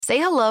Say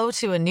hello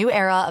to a new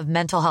era of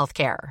mental health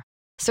care.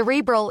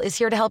 Cerebral is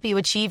here to help you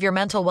achieve your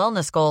mental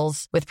wellness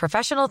goals with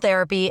professional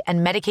therapy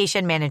and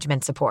medication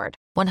management support.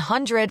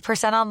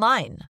 100%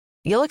 online.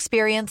 You'll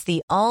experience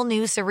the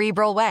all-new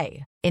Cerebral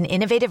Way, an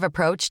innovative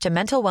approach to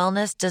mental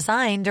wellness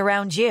designed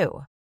around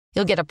you.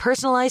 You'll get a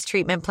personalized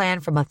treatment plan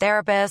from a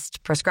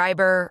therapist,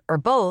 prescriber, or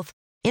both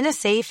in a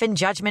safe and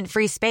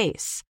judgment-free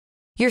space.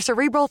 Your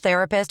Cerebral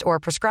therapist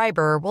or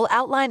prescriber will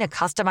outline a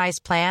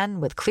customized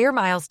plan with clear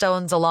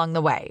milestones along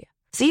the way,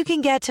 so you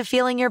can get to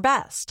feeling your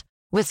best.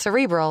 With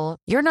Cerebral,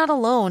 you're not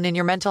alone in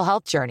your mental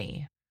health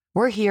journey.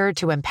 We're here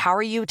to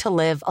empower you to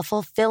live a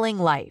fulfilling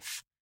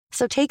life.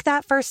 So take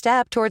that first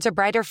step towards a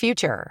brighter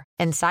future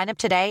and sign up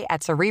today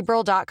at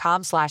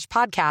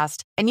Cerebral.com/podcast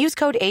and use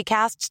code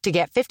ACAST to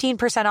get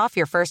 15% off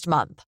your first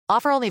month.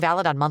 Offer only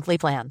valid on monthly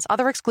plans.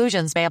 Other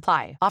exclusions may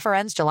apply. Offer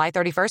ends July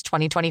 31st,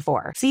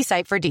 2024. See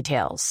site for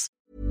details.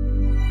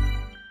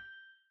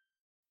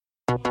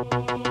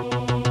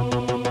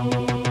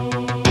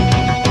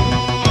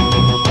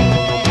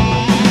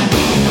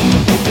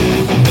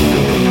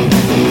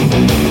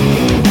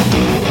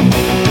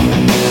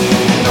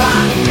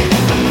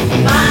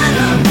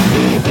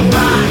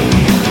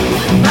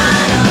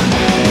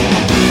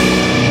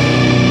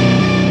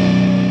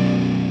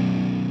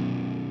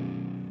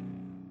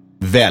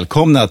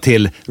 Välkomna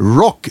till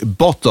Rock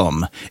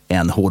Bottom,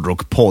 en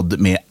hårdrockpodd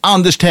med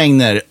Anders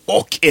Tengner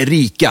och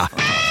Erika.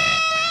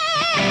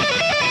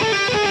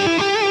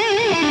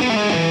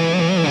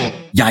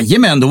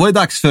 Jajamän, då var det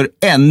dags för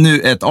ännu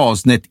ett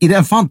avsnitt i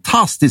den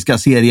fantastiska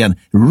serien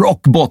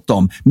Rock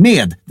Bottom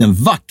med den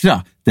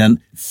vackra, den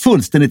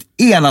fullständigt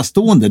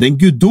enastående, den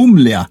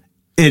gudomliga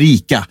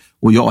Erika.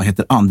 Och jag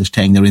heter Anders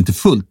Tengner och är inte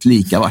fullt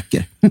lika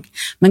vacker.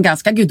 Men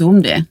ganska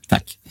gudomlig.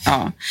 Tack.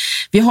 Ja.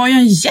 Vi har ju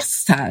en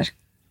gäst här.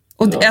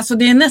 Och alltså,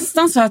 det är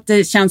nästan så att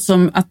det känns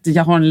som att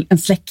jag har en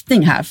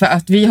släkting här. För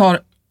att vi har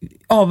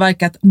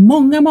avverkat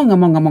många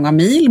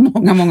mil,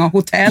 många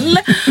hotell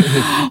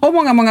och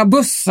många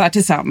bussar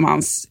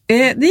tillsammans. Det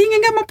är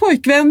ingen gammal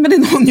pojkvän, men det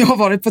är någon jag har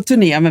varit på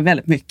turné med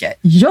väldigt mycket.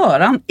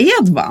 Göran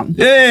Edman.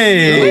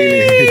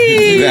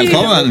 Hey!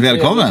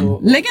 Välkommen.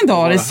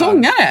 Legendarisk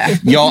sångare.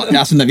 Ja,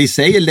 alltså när vi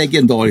säger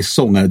legendarisk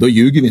sångare, då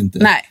ljuger vi inte.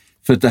 Nej.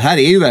 För att det här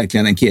är ju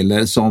verkligen en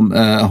kille som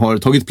har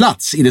tagit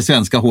plats i det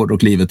svenska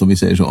hårdrocklivet, om vi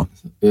säger så.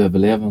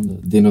 Överlevande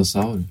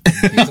dinosaur.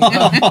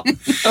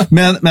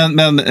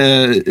 men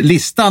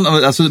listan,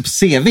 alltså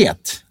CV:t,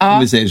 om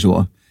vi säger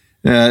så.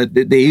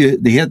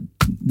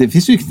 Det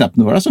finns ju knappt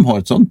några som har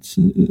ett sånt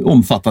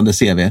omfattande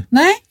CV.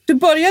 Nej, du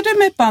började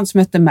med ett band som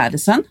heter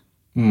Madison.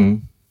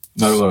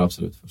 Ja, det var det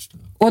absolut första.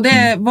 Och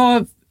det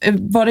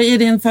var det i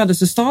din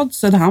födelsestad,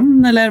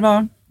 Söderhamn, eller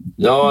vad?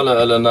 Ja,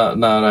 eller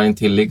nära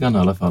intilliggande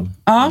i alla fall.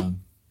 Ja.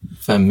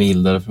 5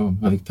 mil därifrån.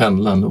 Jag fick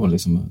pendla ändå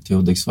liksom, till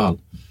Hudiksvall.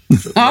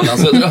 Ja.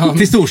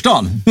 Till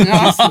storstan.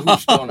 Ja,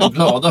 storstan.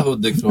 Glada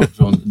Hudik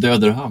från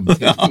Döderhamn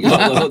till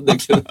glada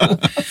Hudik.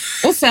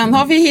 Och sen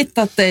har vi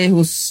hittat dig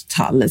hos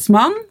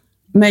Talisman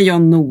med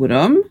John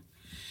Norum.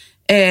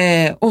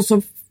 Och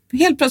så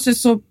helt plötsligt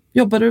så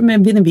jobbar du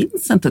med Vinnie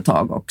Vincent ett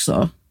tag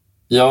också.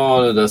 Ja,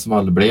 det som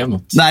aldrig blev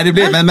något. Nej, det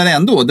blev, men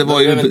ändå. Det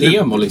var ju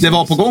demo, liksom. Det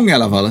var på gång i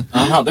alla fall.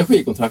 Han hade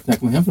skivkontrakt när jag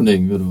kom hem från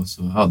Yngwie då,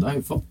 så hade han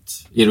ju fått,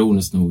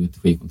 ironiskt nog,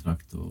 ett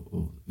skivkontrakt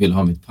och ville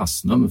ha mitt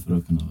passnummer för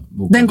att kunna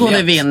boka. Den går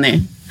det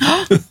Vinnie.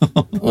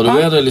 Och då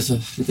blev det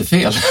lite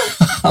fel.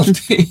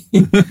 Allting.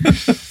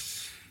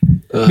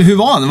 Men hur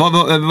var han?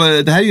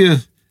 Det här är ju...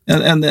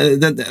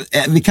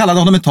 vi kallade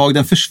honom ett tag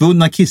den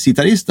försvunna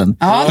Kiss-gitarristen.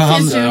 Ja,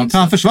 för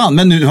han försvann.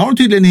 Men nu har de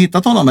tydligen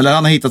hittat honom, eller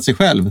han har hittat sig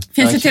själv.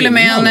 Finns det till och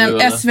med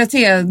en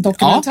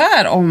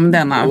SVT-dokumentär om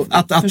denna.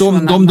 Att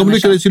de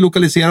lyckades ju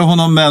lokalisera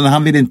honom, men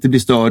han vill inte bli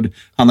störd.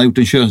 Han har gjort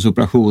en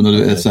könsoperation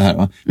och så här.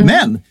 Va?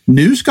 Men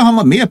nu ska han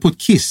vara med på ett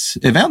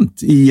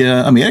Kiss-event i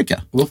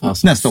Amerika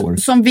nästa år.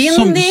 Som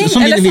Vinnie?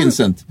 Som Vinnie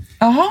Vincent.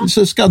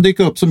 Så ska han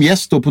dyka upp som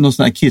gäst då på någon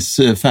sån här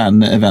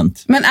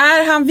Kiss-fan-event. Men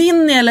är han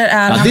Vinnie eller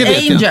är han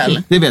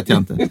Angel? Det vet jag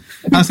inte.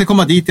 Han ska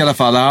komma dit i alla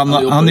fall.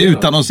 Han är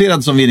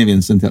utannonserad som Vinnie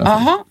Vincent i alla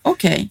fall. Jaha,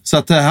 okej. Så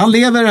att han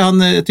lever,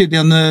 han är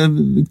tydligen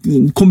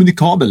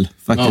kommunikabel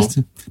faktiskt.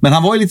 Ja. Men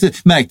han var ju lite,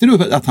 märkte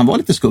du att han var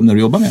lite skum när du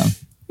jobbade med honom?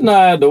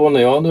 Nej, då när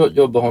jag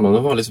jobbade med honom, det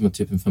var liksom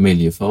en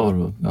familjefar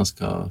och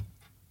ganska...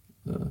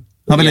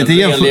 Han vill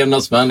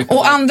inte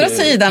Å andra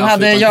sidan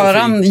hade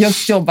Göran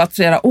just jobbat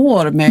flera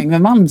år med Yngwie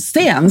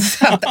Malmsteen.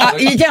 Så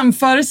att, i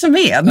jämförelse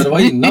med. Det var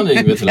innan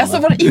Yngwie till och med. Alltså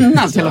var det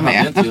innan till och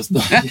med. Inte just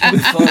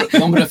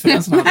de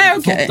referenserna han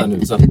hade fått där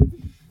nu. Så,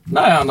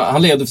 nej,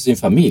 han levde för sin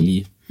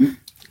familj,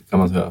 kan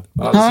man säga.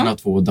 Han hade sina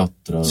 2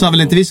 döttrar. Så han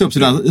vill inte visa upp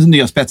sina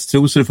nya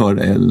spetstrosor för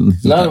dig?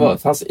 Nej, det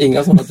fanns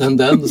inga sådana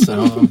tendenser.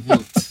 Han var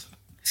helt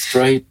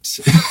straight.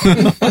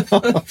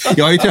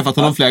 Jag har ju träffat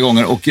honom flera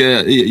gånger och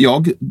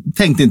jag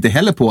tänkte inte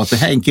heller på att det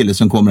här är en kille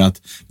som kommer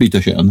att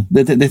byta kön.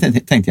 Det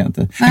tänkte jag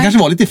inte. Han kanske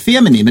var lite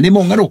feminin, men det är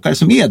många rockare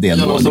som är det.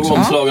 Ja, då, liksom.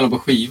 Omslagen på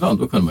skivan,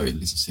 då kunde man ju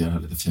liksom se det här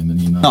lite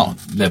feminina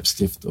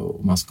läppstift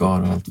och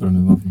mascara och allt vad det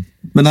nu var.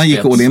 Men han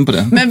gick all in på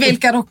det. Men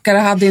vilka rockare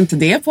hade inte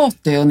det på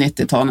 80- och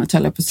 90-talet,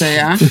 höll jag på att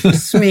säga.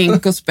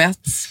 Smink och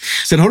spets.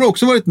 Sen har du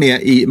också varit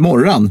med i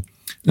Morran.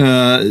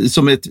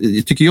 Som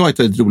tycker jag är ett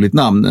väldigt roligt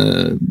namn.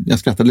 Jag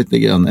skrattade lite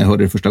grann när jag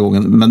hörde det första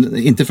gången. Men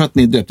inte för att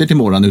ni döpte till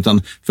Morran,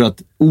 utan för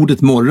att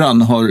ordet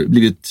morran har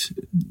blivit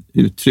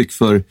uttryck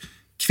för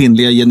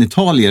kvinnliga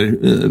genitalier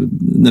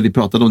när vi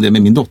pratade om det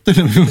med min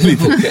dotter.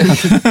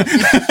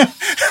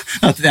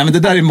 Att ja, men det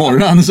där är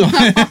morran. Så.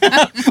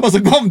 Och så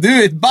kom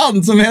du i ett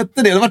band som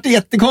hette det. Det var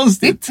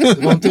jättekonstigt.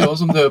 Det var inte jag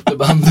som döpte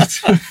bandet.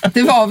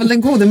 Det var väl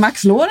den gode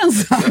Max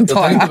Lorenz, antar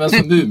jag. Jag tänkte väl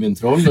som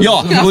Mumintrollen.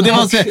 Ja,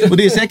 och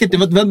det är säkert det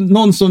var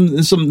någon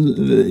som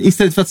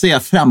istället för att säga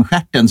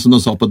framskärten som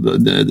de sa på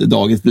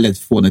dagis, det lät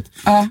fånigt,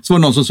 så var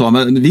det någon som sa,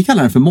 men vi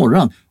kallar den för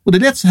morran. Och det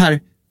lät så här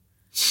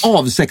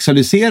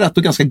avsexualiserat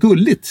och ganska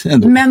gulligt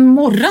ändå. Men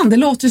morran, det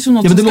låter ju som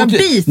något som ska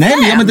bita.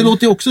 Nej, men det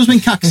låter ju också som en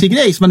kaxig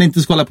grej som man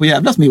inte ska hålla på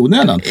jävlas med i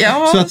onödan.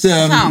 Ja, så att,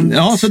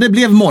 sant. Så det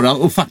blev morran,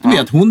 och faktum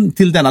är att hon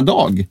till denna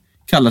dag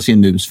kallar sin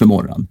mus för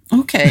morran.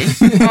 Okej.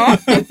 Ja.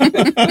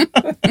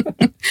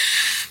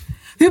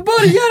 Hur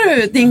börjar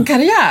du din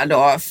karriär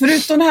då?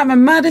 Förutom det här med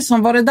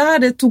Madison, var det där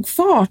det tog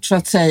fart så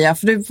att säga?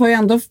 För du har ju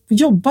ändå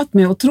jobbat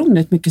med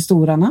otroligt mycket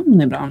stora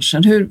namn i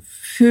branschen.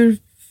 Hur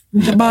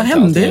det bara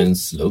hände? Det är en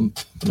slump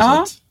på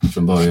något sätt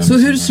från början. Så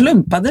hur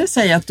slumpade det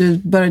sig att du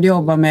började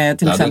jobba med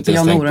till exempel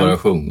Jan Noren? Jag hade inte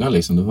tänkt bara sjunga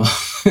liksom. Det var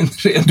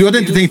du hade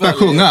inte tänkt bara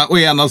sjunga och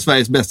är en av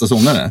Sveriges bästa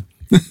sångare?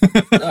 Nej,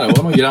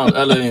 det var någon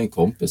eller en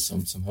kompis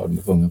som hörde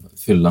mig sjunga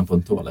fyllan på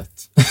en toalett.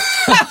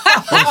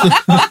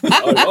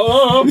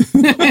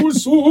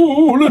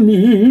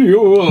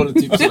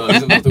 Typ sådär,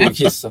 liksom att de var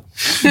kissa.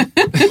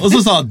 Och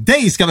så sa,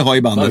 dig ska vi ha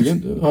i bandet.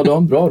 Ja, det var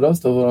en bra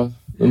röst.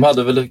 De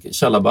hade väl ett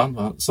källarband,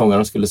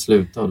 sångaren skulle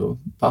sluta och då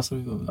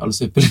passade det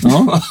alldeles ypperligt.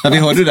 Ja, vi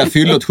hörde det där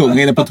fyllot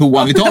sjunga inne på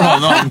toan. Vi tar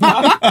honom.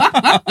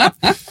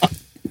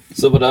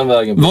 Så på den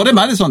vägen. Var det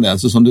Madison det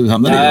alltså, som du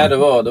hamnade i? Nej, det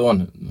var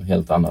en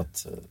helt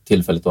annat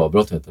tillfälligt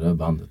avbrott heter det här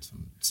bandet.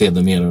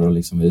 Sedermera och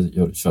liksom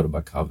vi körde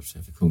bara covers.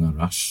 Jag fick sjunga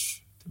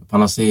Rush,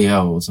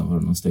 Panacea och sen var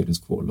det någon Status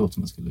Quo-låt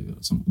som jag skulle göra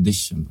som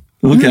audition.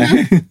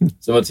 Okej.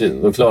 Så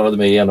då klarade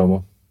mig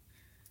igenom.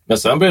 Men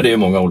sen blev det ju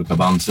många olika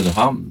band,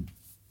 Söderhamn.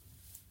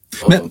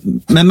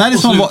 Men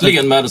Madison och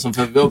slutligen Madison,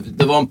 för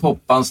det var en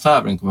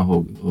popbandstävling kommer jag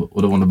ihåg,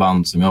 och det var en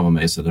band som jag var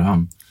med i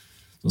Söderhamn.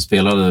 De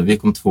spelade, vi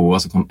kom 2,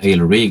 så kom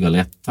Ale Regal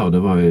 1, och det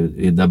var ju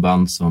i det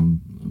band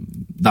som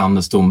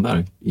Danne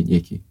Stomberg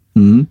gick i.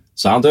 Mm.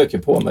 Så han dök ju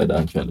på mig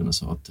den kvällen och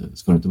sa att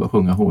ska du inte bara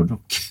sjunga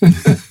hårdrock?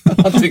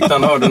 Han tyckte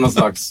han hörde någon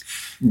slags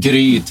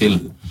gry till.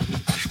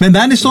 Men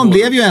Madison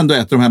blev ju ändå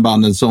ett av de här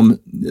banden som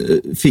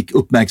fick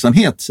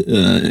uppmärksamhet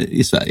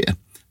i Sverige.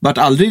 Vart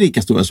aldrig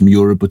lika stora som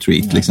Europe och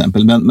Treat till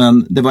exempel,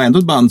 men det var ändå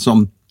ett band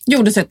som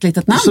gjorde sig ett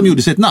litet namn. Som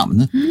gjorde sig ett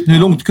namn. Mm.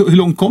 Hur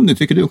långt kom ni,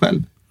 tycker du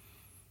själv?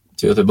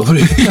 Till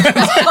Göteborg.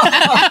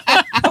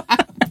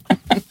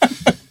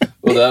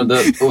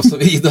 och, och så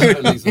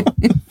vidare. Liksom.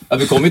 Ja,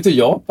 vi kom ju till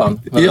Japan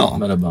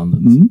med det bandet.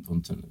 Mm.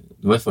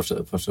 Det var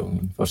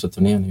första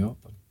turnén i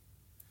Japan.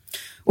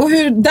 Och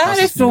hur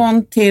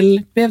därifrån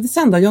till, blev det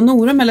sen då? Jan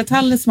Norum eller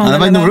Talisman? Ja, det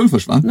var Norum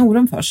först, va?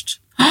 Norum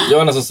först.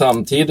 Ja, alltså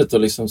samtidigt och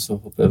liksom så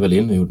hoppade jag väl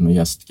in och gjorde någon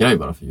gästgrej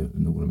bara för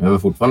Norum. Jag var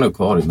fortfarande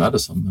kvar i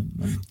Madison.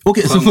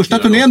 Okej, så första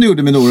turnén du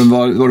gjorde med Norum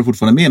var du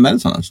fortfarande med i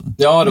Madison alltså?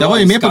 Ja, jag var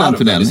ju med på den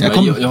turnén.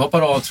 Liksom. Jag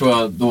hoppade av, tror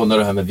jag, då när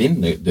det här med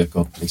Vinny dök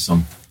upp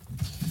liksom.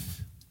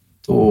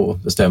 Då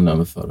bestämde jag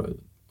mig för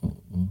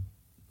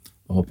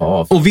att hoppa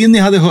av. Och Vinny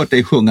hade hört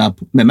dig sjunga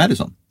med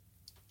Madison?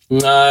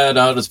 Nej,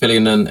 det hade spelat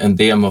in en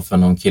demo för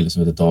någon kille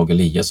som heter Dag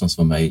Eliasson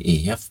som var med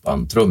i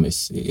EF-band,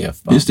 trummis i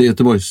EF-band. Just det,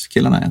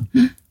 Göteborgskillarna,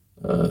 ja.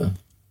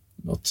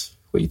 Något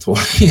skithår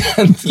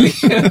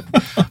egentligen.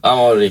 Han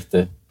var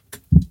riktigt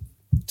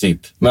typ.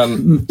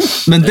 Men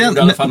jag gjorde i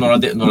alla fall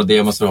några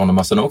demos för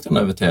honom. Sen åkte han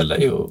över till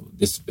LA och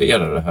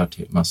distribuerade det här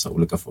till massa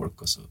olika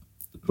folk. Och så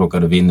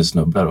råkade Vinny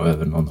snubbla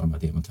över någon av de här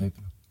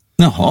demotyperna.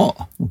 Jaha,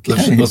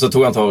 okej. Och så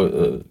tog han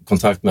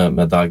kontakt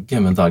med Dagge,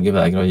 men Dagge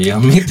vägrade ge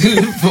han mitt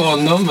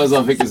telefonnummer, så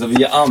han fick liksom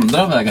via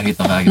andra vägar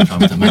hitta vägen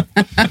fram till mig.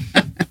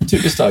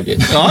 Typiskt Dagge.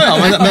 Ja,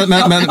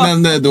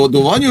 men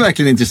då var han ju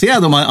verkligen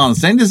intresserad om han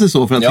ansträngde sig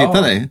så för att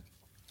hitta dig.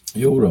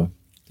 Jo då,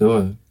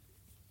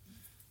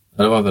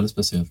 det var väldigt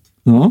speciellt.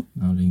 Ja.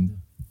 När han ringde.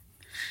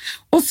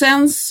 Och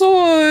sen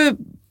så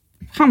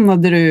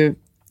hamnade du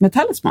med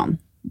Talisman.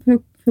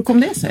 Hur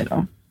kom det sig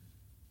då?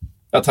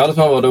 Ja,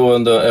 Talisman var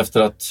då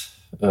efter att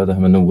det här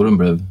med Norum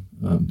blev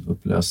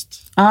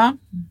upplöst. Ja.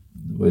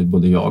 Det var ju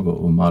både jag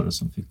och Marre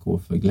som fick gå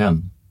för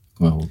Glenn,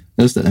 kommer jag ihåg.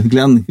 Just det,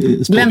 Glenn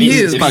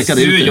Hughes.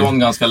 sparkade ut John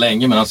ganska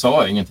länge, men han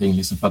sa ingenting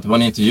liksom, för att det var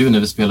en intervju när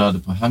vi spelade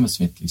på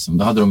Hammersmith liksom.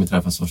 Då hade de ju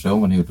träffats första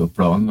gången och gjort upp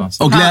planerna.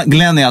 Och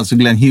Glenn är alltså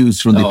Glenn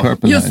Hughes från The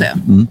Purple. Just det.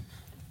 Mm.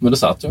 Men då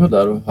satt jag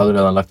där och hade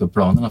redan lagt upp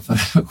planerna för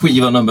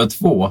skiva nummer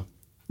 2.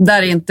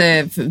 Där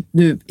inte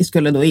du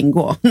skulle då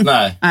ingå.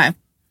 Nej. Nej.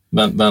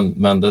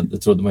 Men det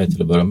trodde man ju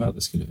till att börja med.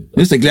 Det skulle...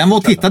 Just det, Glenn var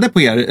och tittade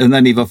på er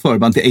när ni var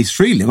förband till Ace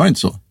Frehley, var det inte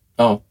så?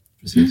 Ja,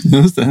 precis.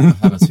 Just det.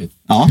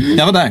 Ja,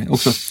 jag var där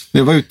också.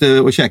 Jag var ute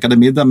och käkade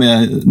middag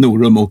med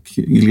Norum och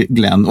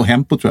Glenn och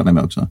Hempo tror jag var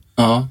med också.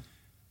 Ja.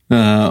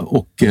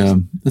 Och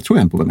jag tror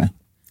Hempo var med.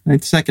 Jag är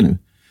inte säker nu.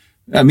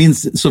 Jag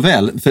minns så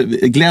väl, för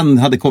Glenn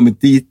hade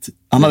kommit dit,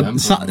 han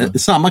hade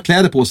samma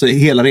kläder på sig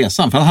hela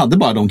resan, för han hade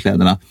bara de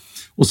kläderna.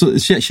 Och så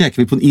käkade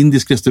vi på en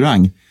indisk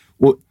restaurang.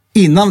 Och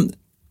innan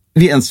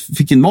vi ens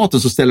fick in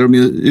maten så ställer de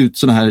ut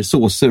såna här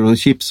såser och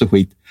chips och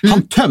skit.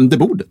 Han tömde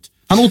bordet.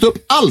 Han åt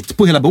upp allt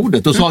på hela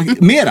bordet och sa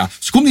mera.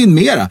 Så kom det in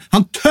mera.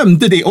 Han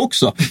tömde det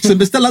också. Sen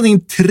beställde han in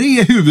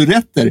 3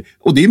 huvudrätter.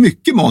 Och det är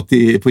mycket mat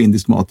på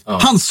indisk mat. Ja.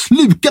 Han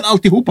slukade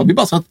alltihopa. Vi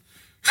bara satt...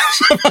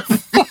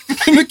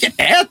 Hur mycket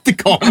äter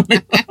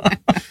karln?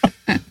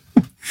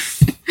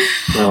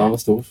 Ja, han var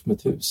stor som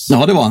ett hus.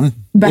 Ja, det var han.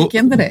 Back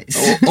in the days.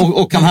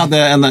 Och han hade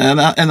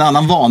en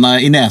annan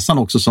vana i näsan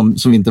också som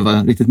vi inte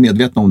var riktigt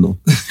medvetna om då.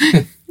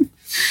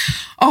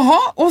 Jaha,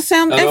 och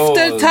sen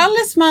efter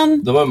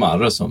Talisman... Det var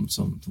Marre som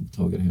tog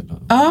tag i det hela.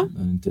 Ja.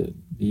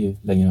 Vi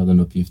längre hade en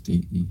uppgift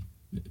i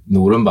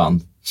Norum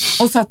band.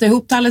 Och satte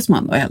ihop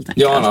Talisman då helt enkelt?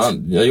 Ja,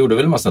 jag gjorde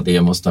väl en massa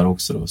demos där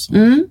också då.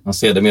 Han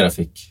sedermera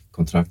fick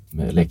kontrakt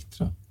med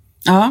Elektra.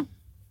 Ja.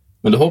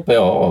 Men då hoppade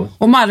jag av.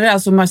 Och Marre,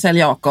 alltså Marcel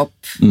Jakob,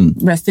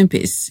 rest in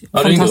peace.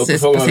 Jag ringde upp och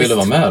frågade om jag ville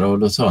vara med och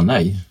då sa jag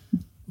nej.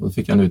 Och då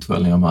fick jag en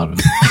utskällning av Marre.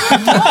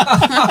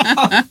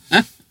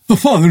 Vad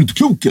fan, är du inte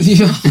klok?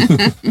 Ja.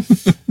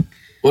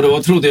 Och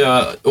då trodde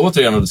jag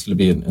återigen att det skulle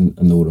bli en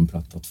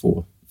Norum-platta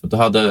 2. För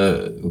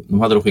de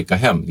hade då skickat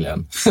hem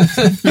Glenn.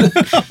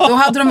 Då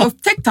hade de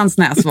upptäckt hans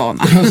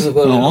näsvana.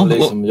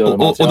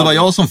 Och det var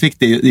jag som fick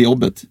det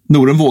jobbet.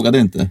 Norum vågade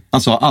inte.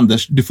 Han sa,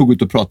 Anders, du får gå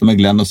ut och prata med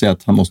Glenn och säga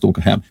att han måste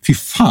åka hem. Fy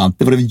fan,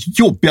 det var det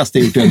jobbigaste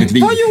jag gjort i mitt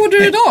liv. Vad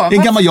gjorde du då?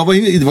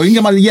 Det var ju en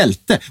gammal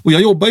hjälte. Och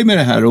jag jobbade ju med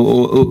det här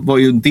och var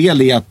ju en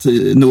del i att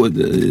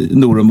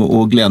Norum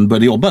och Glenn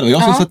började jobba. Och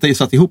jag som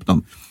satt ihop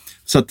dem.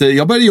 Så att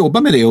jag började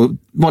jobba med det och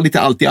var lite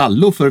allt i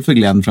allo för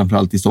Glenn,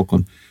 framförallt i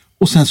Stockholm.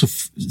 Och sen så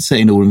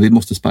säger Norum, vi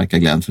måste sparka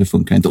Glenn för det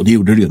funkar inte. Och det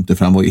gjorde det ju inte,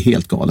 för han var ju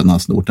helt galen. Han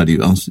snortade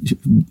ju, han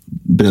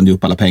brände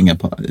upp alla pengar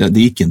på. Det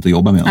gick inte att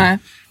jobba med honom. Nej.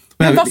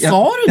 Men vad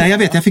sa du då? Jag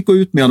vet, jag fick gå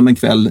ut med honom en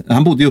kväll.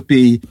 Han bodde uppe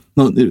i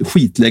någon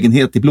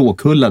skitlägenhet i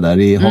Blåkulla där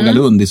i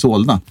Hagalund i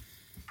Solna.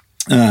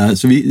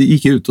 Så vi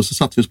gick ut och så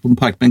satt vi oss på en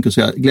parkbänk och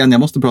sa, Glenn, jag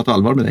måste prata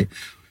allvar med dig.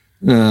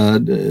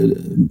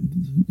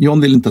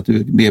 John vill inte att du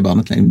är med i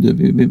bandet längre.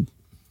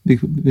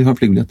 Vi har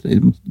flygbiljett till dig,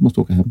 du måste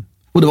åka hem.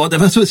 Och det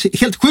var så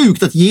helt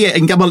sjukt att ge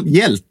en gammal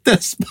hjälte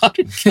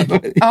sparken.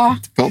 Ja.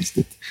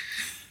 Konstigt.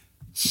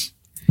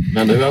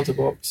 Men nu är han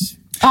tillbaks.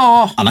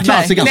 Ja, han har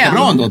klarat sig ganska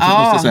bra ändå, måste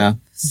jag säga.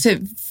 Ser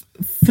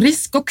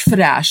frisk och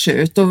fräsch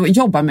ut och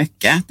jobbar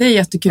mycket. Det är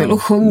jättekul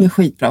och sjunger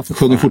skitbra.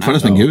 Sjunger fortfarande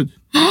som en gud.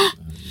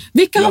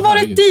 Vilka har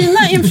varit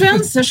dina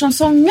influenser som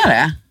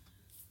sångare?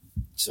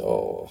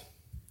 Ja,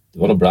 det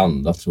var nog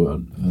blandat tror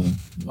jag.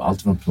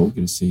 Allt från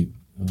progressiv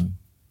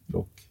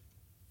rock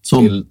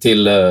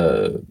till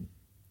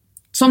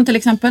som till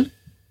exempel?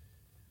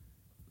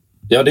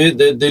 Ja, det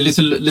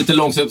är lite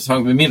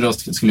långsamt. Min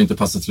röst skulle inte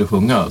passa till att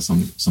sjunga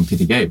som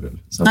Peter Gabriel.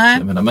 Så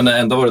jag menar, men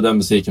ändå var det den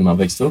musiken man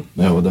växte upp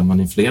med och den man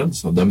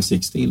influerades av, den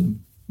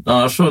musikstilen.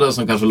 Annars var det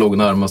som kanske låg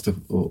närmast att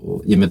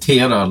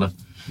imitera eller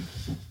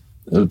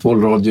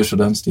Paul Rodgers och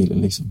den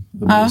stilen liksom.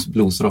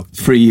 Bluesrock.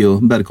 Free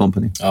och Bad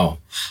Company. Ja.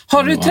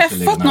 Har du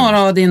träffat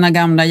några av dina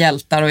gamla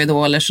hjältar och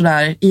idoler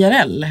sådär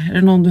IRL? Är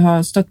det någon du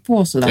har stött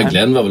på sådär? Ja,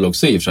 Glenn var väl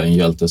också i och för sig en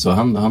hjälte, så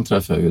han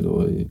träffade jag ju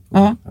då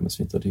på hennes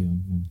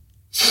vintertiden.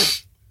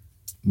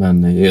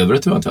 Men i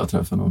övrigt tror jag inte jag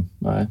träffade någon.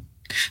 Nej.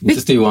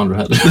 Inte Steve Wonder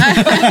heller.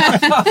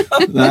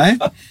 Nej.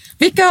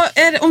 Vilka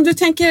är, om du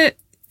tänker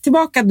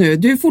tillbaka nu,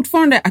 du är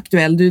fortfarande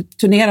aktuell, du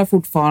turnerar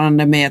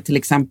fortfarande med till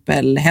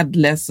exempel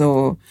Headless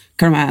och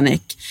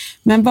Carmanic.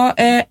 Men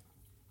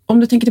om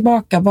du tänker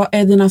tillbaka, vad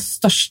är dina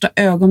största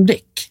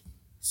ögonblick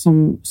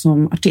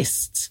som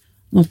artist?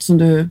 Något som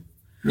du...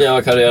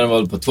 Ja, karriären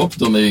var på topp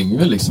då med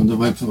Yngwie liksom. Det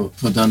var ju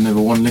på den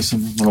nivån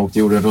liksom. Man åkte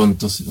jorden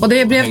runt och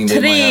det blev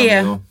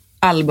 3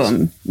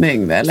 album med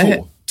Yngwie, eller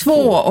hur? 2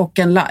 och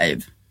en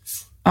live.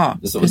 Ja,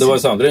 det var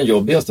ju samtidigt den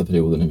jobbigaste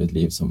perioden i mitt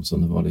liv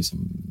som det var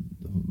liksom,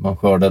 man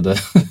skördade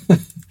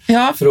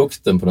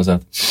frukten på något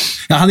sätt.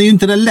 Ja, han är ju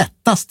inte den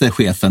lättaste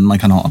chefen man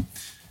kan ha.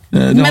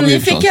 Men ni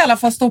fick i alla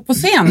fall stå på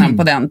scenen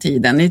på den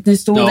tiden. Ni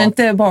stod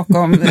inte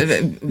bakom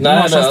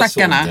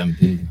Marshall-stackarna.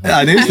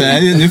 Ja, det är just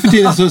det. Nu för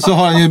tiden så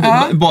har han ju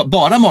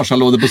bara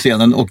Marshall-lådor på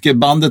scenen och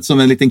bandet som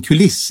en liten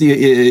kuliss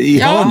i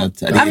hörnet.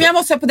 Ja, men jag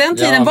måste säga, på den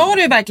tiden var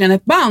det ju verkligen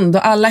ett band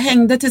och alla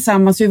hängde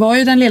tillsammans. Vi var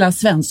ju den lilla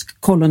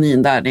svensk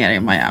kolonin där nere i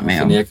Miami.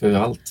 Jag förnekar ju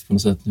allt på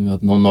något sätt nu,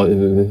 att någon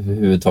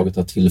överhuvudtaget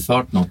har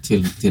tillfört något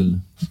till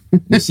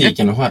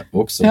musiken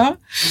också. Ja.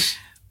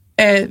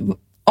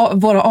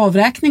 våra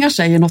avräkningar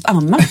säger något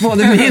annat,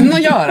 både min och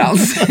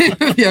Görans.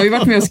 Vi har ju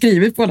varit med och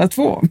skrivit båda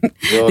två.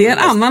 Det är en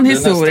annan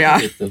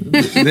historia.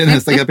 Det är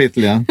nästa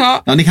kapitel, ja.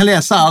 Ja, ni kan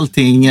läsa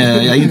allting.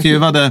 Jag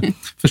intervjuade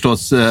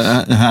förstås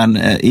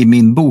här i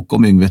min bok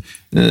om Yngwie.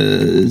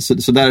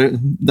 Så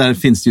där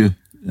finns ju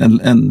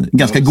en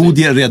ganska god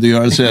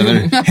redogörelse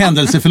över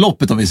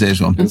händelseförloppet, om vi säger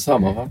så.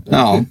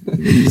 Ja,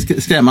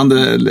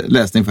 skrämmande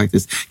läsning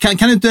faktiskt. Kan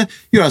du inte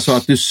göra så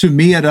att du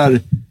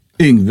summerar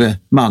Yngwie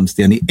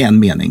Malmsteen i en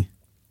mening?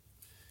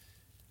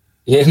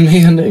 En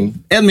mening?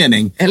 En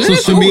mening, eller så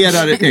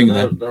summerar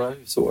Yngwie.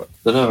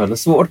 Det där är väldigt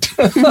svårt.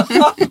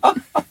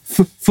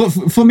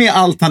 Få med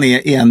allt han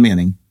är i en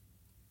mening.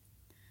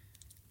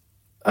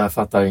 Jag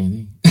fattar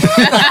ingenting.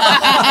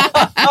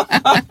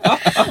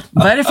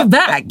 Vad är det för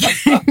väg?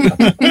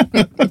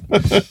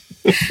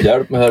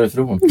 Hjälp mig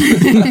härifrån.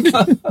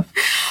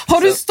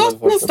 Har du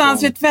stått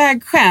någonstans vid ett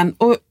vägskäl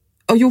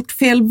och gjort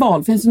fel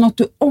val? Finns det något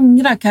du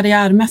ångrar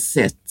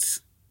karriärmässigt?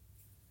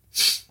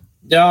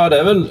 Ja, det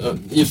är väl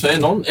i och för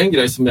sig en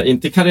grej som jag,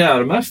 inte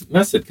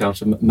karriärmässigt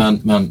kanske,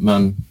 men det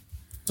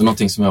är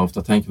någonting som jag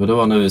ofta tänker på. Det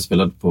var när vi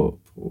spelade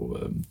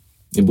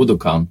i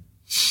Budokan.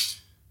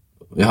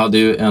 Jag hade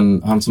ju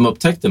han som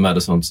upptäckte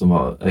Madison som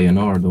var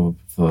A&R då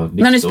för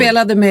Victor. När ni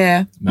spelade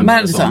med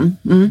Madison?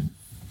 Mm.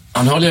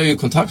 Han höll jag ju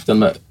kontakten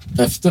med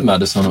efter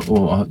Madison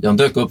och jag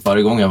dök upp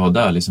varje gång jag var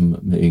där liksom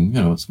med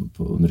Yngwie då,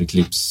 under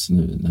Eclipse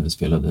nu när vi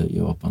spelade i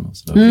Japan och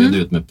så där. Jag bjöd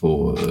ut mig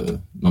på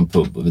någon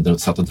pub och vi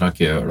satt och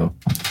drack öl och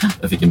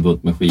jag fick en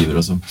bunt med skivor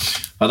och så.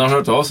 Hade han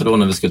hört av sig då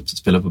när vi skulle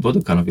spela på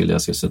Budokan och ville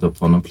jag skulle sätta upp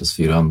honom plus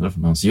 4 andra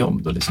från hans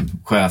jobb då, liksom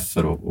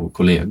chefer och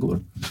kollegor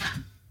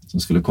som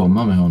skulle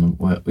komma med honom.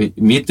 Och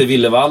mitt i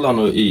Villevallan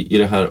och i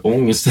det här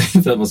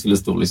ångesten för att man skulle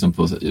stå liksom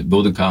på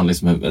Budokan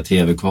liksom med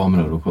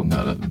tv-kameror och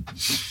sjunga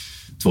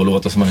 2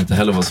 låtar som man inte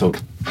heller var så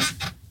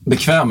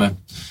bekväm med.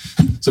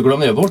 Så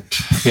glömde jag bort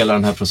hela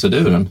den här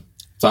proceduren.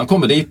 Så han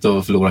kommer dit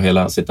och förlorar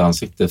hela sitt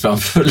ansikte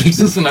framför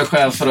liksom sina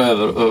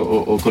chefer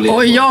och kollegor.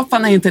 Och i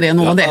Japan är inte det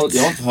nådigt.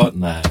 Jag har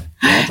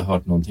inte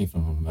hört någonting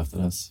från honom efter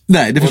dess.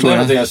 Nej, det förstår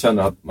jag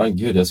känner att, man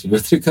gud, jag skulle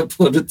vilja trycka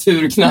på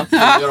returknappen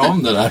och göra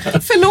om det där.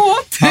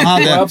 Förlåt!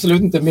 Det var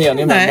absolut inte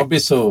meningen, men man blir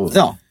så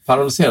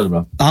paralyserad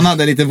bra. Han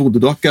hade en liten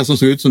voodoo-docka som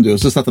såg ut som du och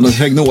så satt han och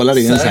högg nålar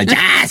i en så här.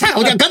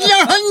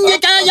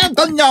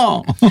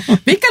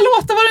 Vilka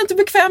låtar var du inte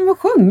bekväm med att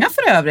sjunga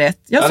för övrigt?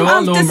 Jag som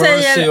alltid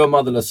säger... Mercy och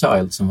Motherless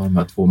Child som var de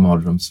här 2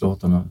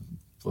 mardrömslåtarna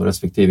på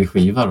respektive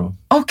skiva då.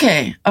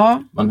 Okej,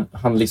 ja. Man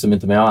hann liksom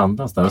inte med att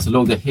andas där. Och så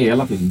låg det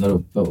hela tiden där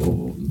uppe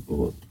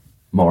och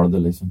malde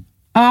liksom.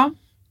 Ja.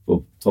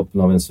 På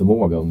toppen av ens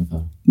förmåga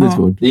ungefär.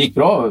 Det gick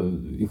bra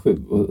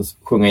att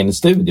sjunga in i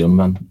studion,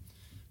 men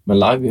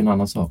live är ju en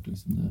annan sak.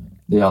 Liksom.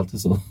 Det är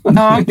alltid så.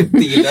 Ja.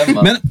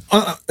 Dilemma. Men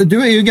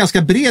du är ju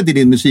ganska bred i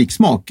din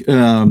musiksmak,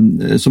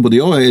 som både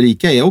jag och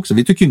Erika är också.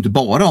 Vi tycker ju inte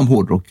bara om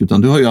hårdrock,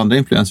 utan du har ju andra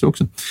influenser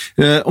också.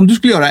 Om du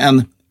skulle göra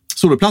en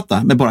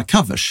soloplatta med bara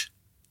covers,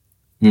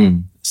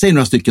 säg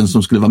några stycken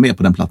som skulle vara med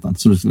på den plattan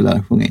som du skulle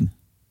vilja sjunga in.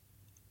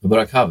 Med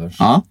bara covers?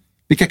 Ja.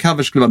 Vilka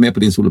covers skulle vara med på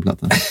din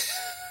soloplatta?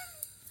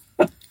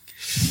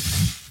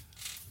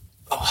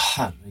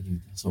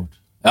 Herregud, det är svårt.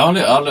 Jag har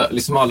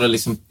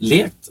aldrig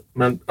lekt,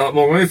 men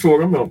många har ju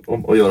frågat mig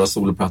om att göra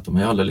soloplattor,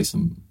 men jag har aldrig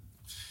liksom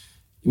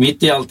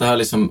mitt i allt det här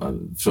liksom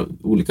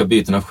olika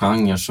byten av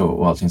genrer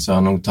och allting, så har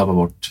jag nog tappat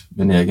bort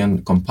min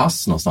egen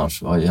kompass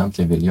någonstans vad jag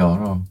egentligen vill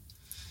göra.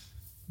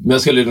 Men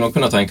jag skulle nog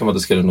kunna tänka mig att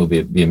det skulle nog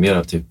bli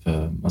mer typ,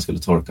 man skulle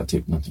torka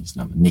typ någonting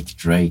sånt här,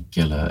 Nick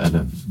Drake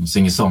eller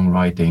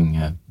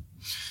singer-songwriting,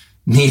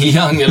 Neil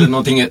Young eller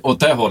någonting åt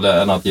det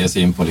hållet än att ge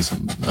sig in på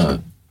liksom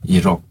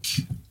i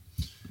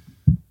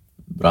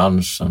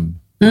rockbranschen,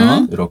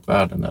 i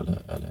rockvärlden eller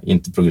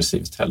inte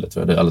progressivt heller,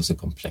 tror jag. Det är alldeles så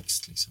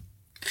komplext liksom.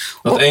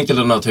 Något enkelt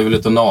och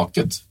naturligt och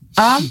naket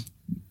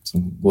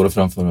som går att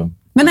framföra.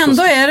 Men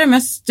ändå är det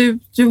mest,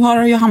 du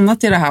har ju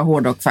hamnat i det här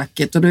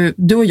hårdrockfacket och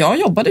du och jag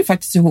jobbade ju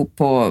faktiskt ihop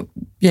på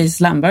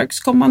Jace Lambergs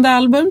kommande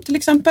album till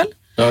exempel.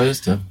 Ja,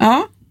 just det.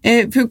 Ja.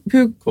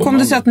 Hur kom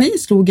det sig att ni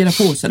slog era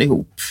påsar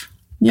ihop?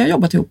 Ni har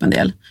jobbat ihop en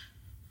del.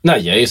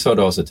 Nej, Jace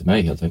hörde av sig till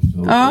mig helt enkelt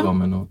och gav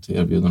mig något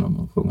erbjudande om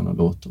att sjunga någon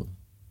låt.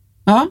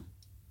 Ja.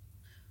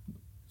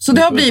 Så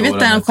det har blivit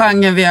den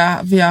genren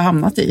vi har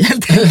hamnat i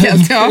helt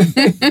enkelt. Ja.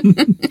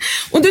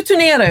 Och du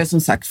turnerar ju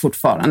som sagt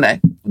fortfarande.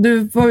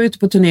 Du var ute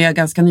på turné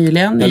ganska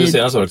nyligen. Ja, det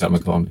senaste var det klart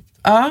med Kvarnik.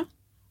 Ja,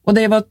 och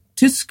det var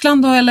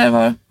Tyskland då eller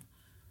var?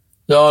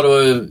 Ja, det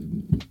var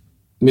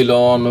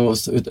Milano,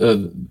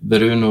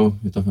 Veruno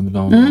utanför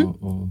Milano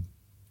och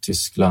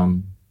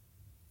Tyskland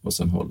och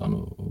sen Holland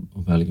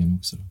och Belgien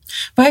också.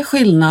 Vad är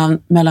skillnaden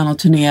mellan att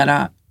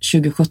turnera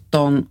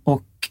 2017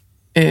 och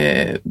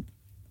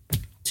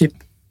typ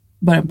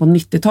början på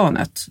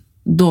 90-talet?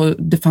 Då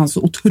det fanns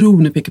så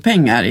otroligt mycket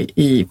pengar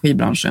i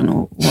skivbranschen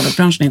och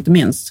hårdrockbranschen inte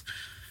minst.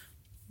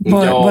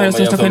 Vad är det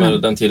största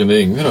skillnaden? Den tiden med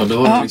Yngwie då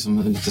var det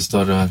liksom lite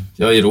större.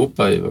 Ja, i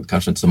Europa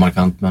kanske inte så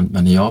markant,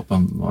 men i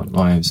Japan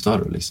var jag ju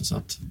större liksom, så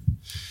att.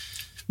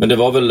 Men det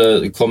var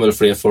väl, kommer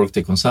fler folk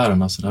till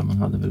konserterna så där, man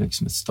hade väl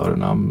liksom ett större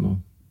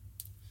namn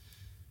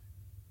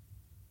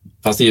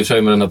Fast i och för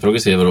sig med den här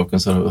progressiva rocken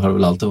så har det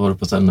väl alltid varit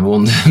på den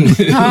nivån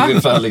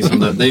ungefär liksom.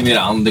 Det är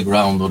mer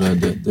underground och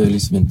det är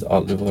liksom inte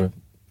aldrig varit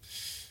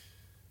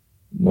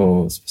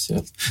något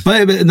speciellt.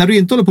 När du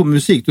inte håller på med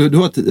musik, du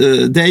har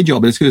ett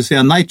dayjob, eller skulle du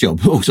säga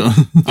nightjob också?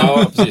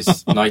 Ja,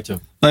 precis. Nightjob.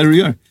 Vad är det du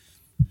gör?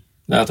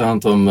 Jag tar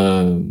hand om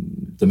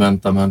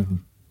dementa människor.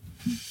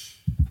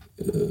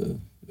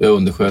 Jag är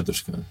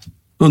undersköterska.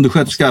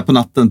 Undersköterska på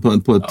natten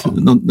på ett,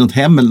 något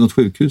hem eller något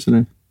sjukhus?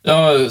 Eller?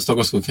 Ja,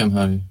 Stockholms sjukhem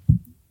här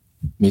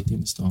mitt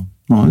inne i stan.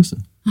 Ja, just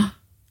det.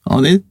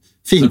 Ja, det är fint.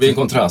 Så det blir en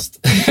kontrast.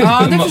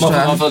 Ja, det förstår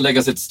jag. Man får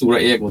lägga sitt stora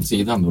ego åt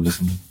sidan då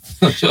liksom.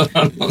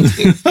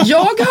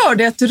 Jag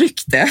hörde ett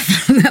rykte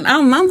från en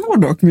annan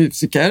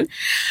hårdrockmusiker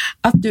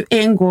att du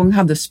en gång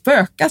hade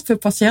spökat för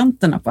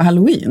patienterna på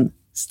Halloween.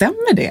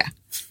 Stämmer det?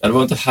 Ja, det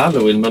var inte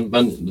Halloween,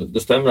 men det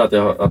stämmer att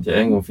jag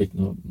en gång fick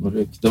något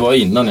ryck. Det var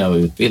innan jag var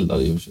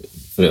utbildad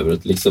för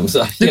övrigt. Liksom,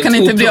 så du kan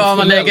inte bli av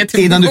med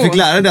legitimation. Innan du fick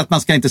lära dig att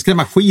man ska inte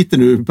skrämma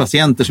skiten ur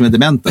patienter som är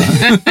dementa.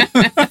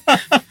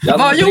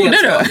 Vad gjorde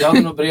du? Jag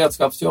hade något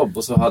beredskapsjobb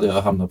och så hade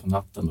jag hamnat på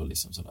natten och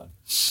liksom sådär.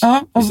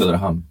 Ja, i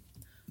Söderhamn.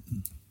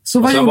 Så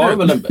vad sen gjorde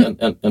var det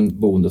väl en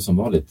boende som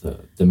var lite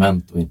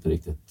dement och inte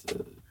riktigt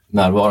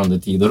närvarande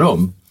tid och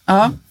rum.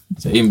 Ja.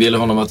 Så jag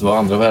inbillade honom att det var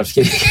andra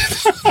världskriget.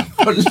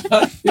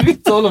 Vi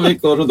talade om i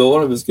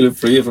korridoren, vi skulle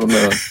fly från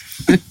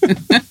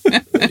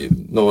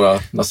några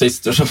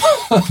nazister som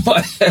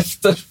var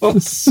efter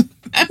oss.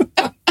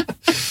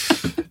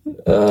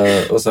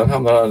 Och sen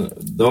hamnade han,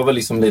 det var väl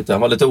liksom lite,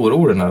 han var lite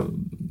orolig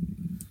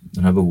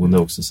den här boende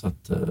också, så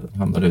att han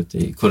hamnade ute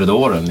i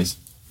korridoren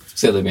liksom.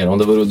 Se det mer om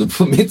det berodde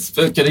på mitt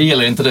spökeri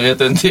eller inte, det vet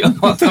jag inte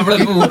om att han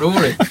blev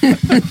orolig.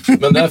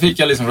 Men där fick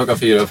jag liksom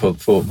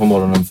 4:00 på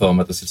morgonen för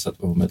mig att jag skulle sätta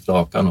på mig ett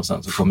lakan och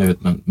sen så kom jag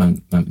ut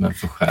med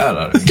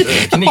förskärare,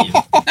 kniv.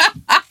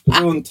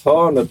 Runt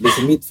hörnet,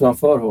 liksom mitt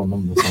framför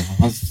honom. Då, så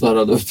han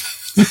störrade upp.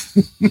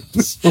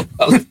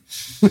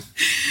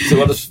 Så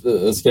var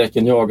det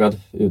skräcken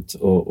jagad ut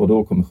och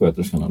då kom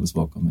sköterskan alldeles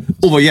bakom mig.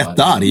 Och var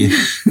jättearg.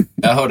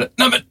 Jag hörde,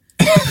 nej men...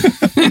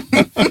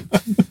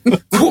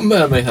 Kom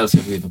med mig här, ska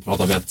vi in och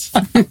prata vett.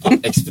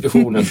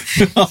 Expeditionen.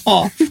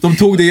 Ja, de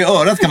tog det i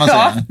örat kan man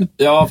säga.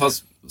 Ja,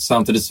 fast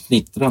samtidigt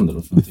fnittrande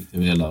då, för jag tyckte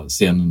hela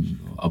scenen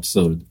var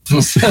absurd.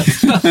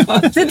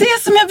 Det är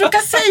det som jag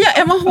brukar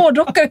säga. Är man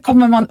hårdrockare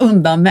kommer man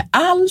undan med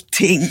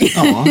allting.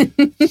 Ja.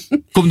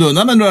 Kom du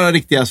undan med några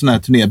riktiga såna här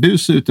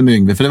turnébus ute med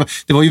Yngwie? För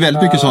det var ju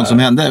väldigt mycket sånt som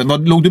hände.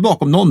 Låg du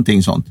bakom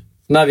någonting sånt?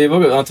 Nej,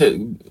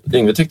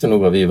 Yngwie tyckte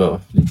nog att vi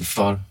var lite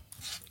för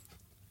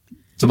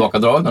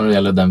tillbakadragna när det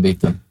gäller den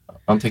biten.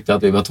 Han tyckte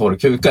att vi var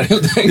torrkukar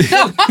helt enkelt.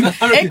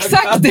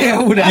 Exakt det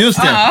ordet.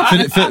 Just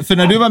det. För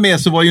när du var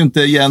med så var ju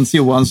inte Jens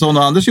Johansson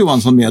och Anders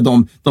Johansson med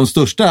de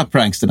största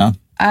pranksterna.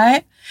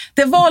 Nej,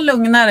 det var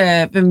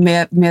lugnare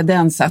med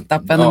den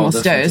setupen, ja,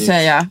 måste jag ju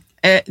säga.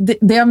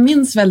 Det jag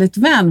minns väldigt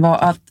väl var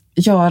att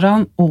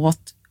Göran åt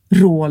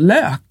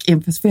rålök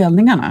inför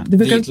spelningarna. Du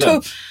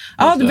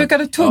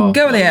brukade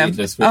tugga av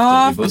det.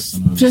 Ja,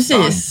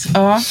 precis.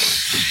 Ja.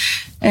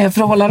 För att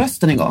hålla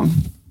rösten igång.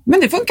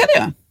 Men det funkade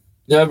ju.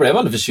 Jag blev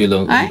aldrig förkyld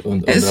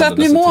under så att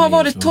ni må ha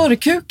varit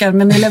torrkukar,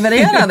 men ni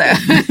levererade.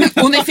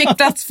 Och ni fick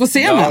plats på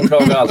scenen. Jag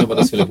klagade alltid på att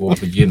jag skulle gå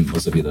på gym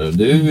och så vidare.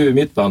 Du är ju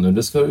mitt band nu,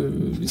 du ska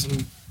liksom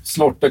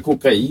snorta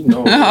kokain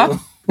och... Ja.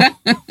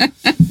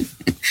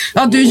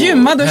 Ja, du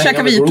gymmade och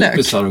käkade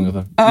vitlök.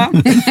 Ungefär. Ja.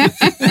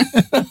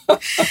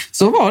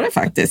 Så var det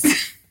faktiskt.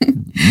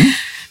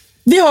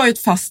 Vi har ju ett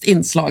fast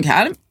inslag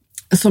här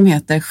som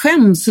heter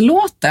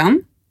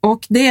Skämslåten.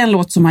 Och det är en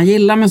låt som man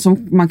gillar, men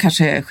som man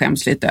kanske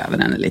skäms lite över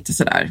den, lite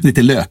sådär.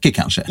 Lite löke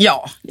kanske?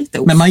 Ja,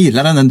 lite men man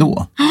gillar den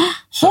ändå.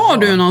 Har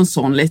du någon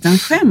sån liten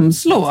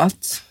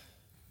skämslåt?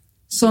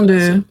 Som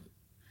du...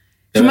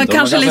 Som man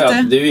kanske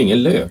lite... Det är ju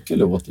ingen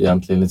lökelåt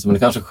egentligen, liksom. Men det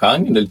kanske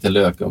genren är lite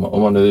löke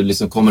om man nu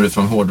liksom kommer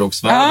ifrån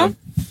hårdrocksvärlden.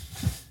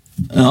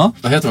 Ja.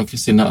 Vad heter hon?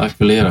 Kristina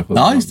Aguilera.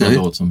 Ja, just det. En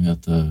låt som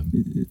heter...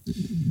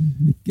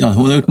 Ja,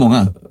 hon har gjort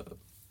många.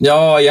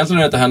 Ja, egentligen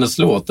är det inte hennes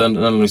låt.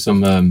 Den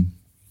liksom...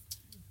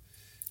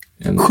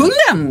 Sjung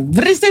den!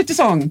 Vrist ut i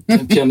sång!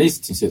 En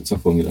pianist som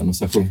sjunger den och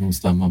så sjunger hon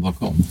stämman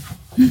bakom.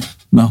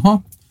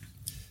 Jaha.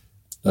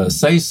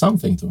 Say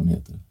something, tror hon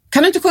heter.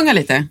 Kan du inte sjunga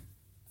lite?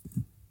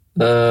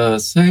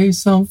 Say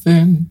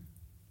something.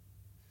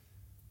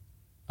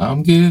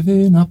 I'm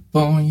giving up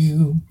on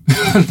you.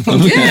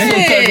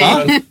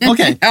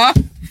 Okej. Ja.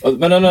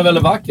 Men den är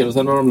väldigt vacker och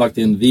sen har de lagt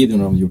in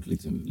videon och de gjort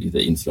liksom lite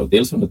inslag.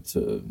 Dels från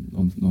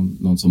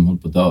någon som håller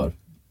på att dör.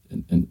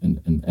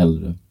 En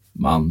äldre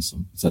man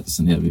som sätter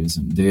sig ner vid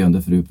sin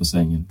döende fru på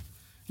sängen.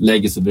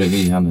 Lägger sig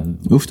bredvid henne.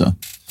 Uff då.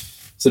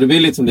 Så det blir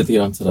liksom lite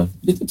grann sådär.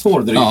 Lite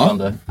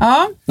tårdrypande.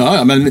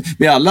 Ja, men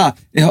vi alla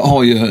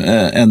har ju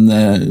en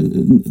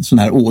sån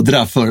här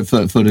ådra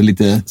för det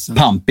lite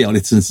pampiga och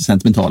lite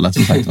sentimentala.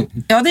 Som sagt.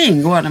 Ja, det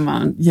ingår när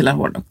man gillar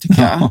hårdrock,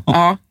 tycker jag.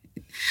 Ja.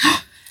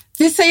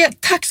 Vi säger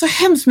tack så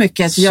hemskt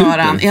mycket till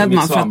Göran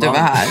Edman för att du var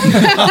här.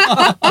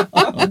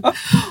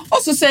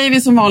 Och så säger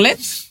vi som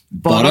vanligt,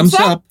 bottoms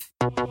up!